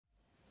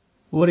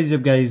What is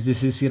up guys,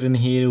 this is Karan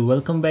here.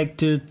 Welcome back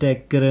to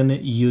Tech Karan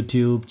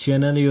YouTube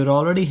channel. You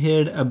already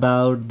heard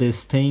about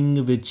this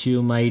thing which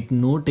you might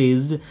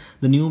notice,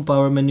 the new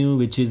power menu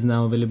which is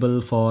now available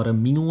for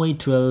MIUI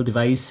 12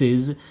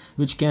 devices,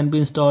 which can be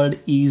installed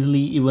easily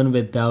even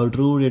without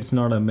root. It's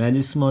not a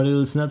magic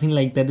module, it's nothing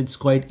like that. It's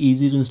quite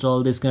easy to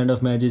install this kind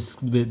of magic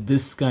with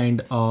this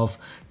kind of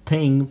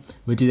thing,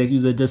 which is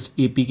actually just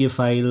APK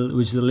file,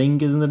 which the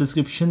link is in the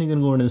description. You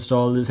can go and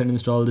install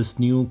this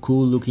new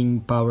cool looking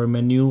power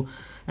menu.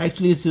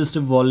 Actually it's just a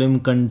volume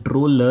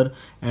controller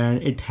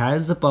and it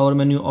has the power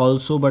menu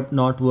also, but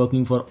not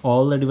working for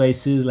all the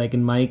devices. Like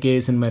in my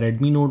case, in my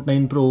Redmi Note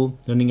 9 Pro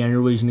running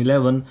Android version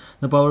 11,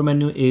 the power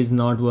menu is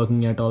not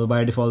working at all.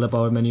 By default the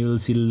power menu will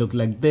still look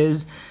like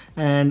this,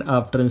 and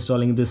after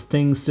installing this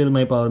thing still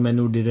my power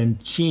menu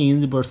didn't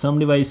change, but some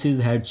devices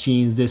had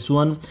changed this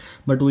one.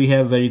 But we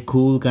have very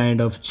cool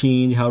kind of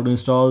change. How to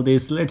install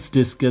this, let's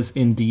discuss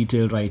in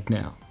detail right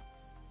now.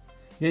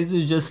 Guys,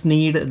 you just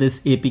need this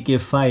APK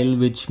file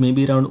which may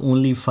be around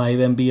only 5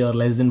 MB or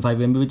less than 5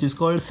 MB, which is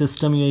called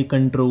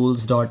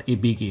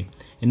systemui-controls.apk.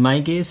 In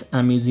my case,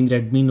 I'm using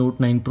Redmi Note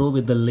 9 Pro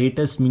with the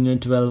latest MIUI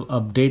 12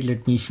 update.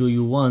 Let me show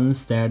you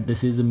once that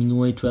this is the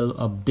MIUI 12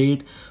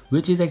 update,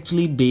 which is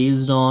actually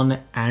based on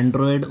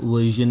Android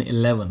version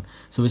 11.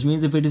 So which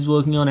means if it is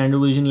working on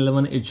Android version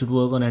 11, it should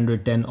work on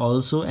Android 10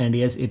 also. And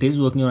yes, it is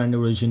working on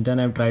Android version 10.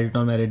 I've tried it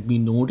on my Redmi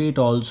Note 8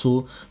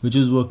 also, which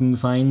is working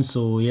fine.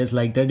 So yes,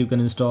 like that, you can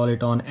install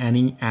it on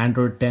any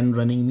Android 10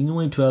 running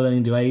MIUI 12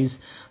 running device.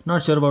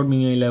 Not sure about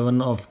MIUI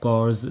 11, of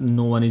course,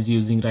 no one is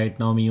using right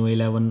now MIUI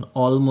 11.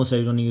 Almost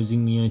everyone is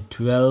using MIUI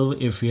 12.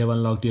 If you have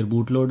unlocked your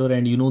bootloader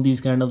and you know these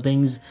kind of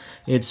things,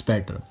 it's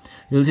better.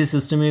 You'll see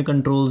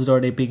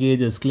systemui-controls.apk.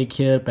 Just click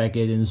here,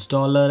 package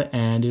installer,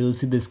 and you'll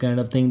see this kind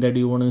of thing that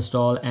you want to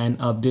install and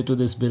update to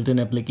this built-in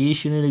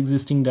application. Your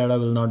existing data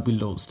will not be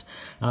lost.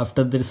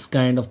 After this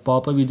kind of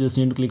pop-up, you just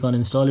need to click on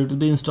install. It will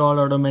be installed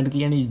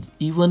automatically, and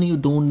even you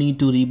don't need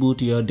to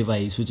reboot your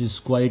device, which is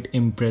quite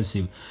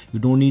impressive. You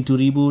don't need to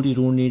reboot, you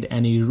don't need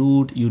any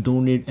root, you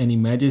don't need any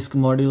magic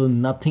module,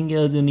 nothing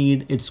else you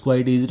need. It's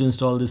quite easy to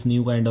install this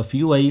new kind of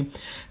UI.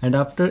 And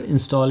after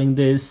installing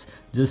this,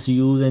 just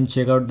use and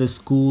check out this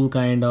cool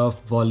kind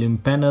of volume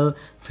panel.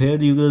 Here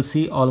you will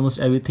see almost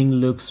everything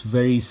looks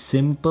very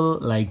simple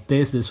like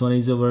this. This one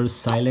is our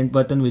silent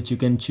button which you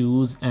can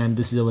choose, and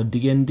this is our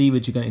DND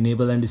which you can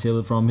enable and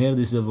disable from here.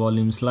 This is a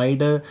volume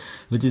slider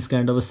which is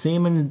kind of the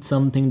same and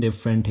something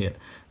different here.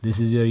 This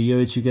is your ear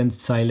which you can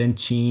silent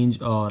change,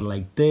 or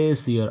like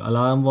this, your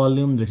alarm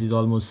volume which is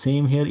almost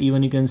same here.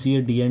 Even you can see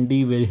a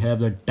DND where you have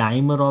the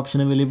timer option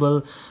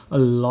available. A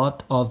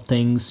lot of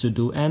things to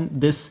do,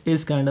 and this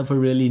is kind of a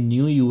really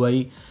new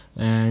UI.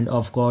 And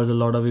of course a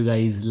lot of you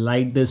guys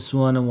like this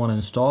one and want to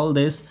install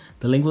this.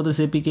 The link for this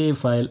APK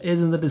file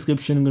is in the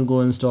description. You can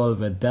go install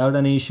without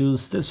any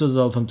issues. This was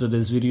all from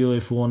today's video.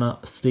 If you wanna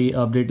stay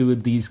updated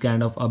with these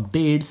kind of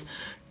updates,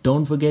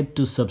 don't forget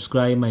to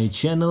subscribe my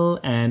channel,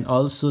 and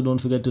also don't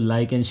forget to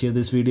like and share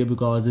this video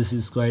because this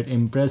is quite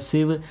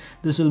impressive.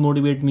 This will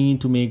motivate me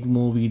to make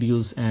more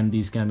videos and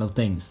these kind of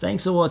things.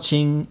 Thanks for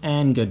watching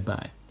and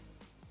goodbye.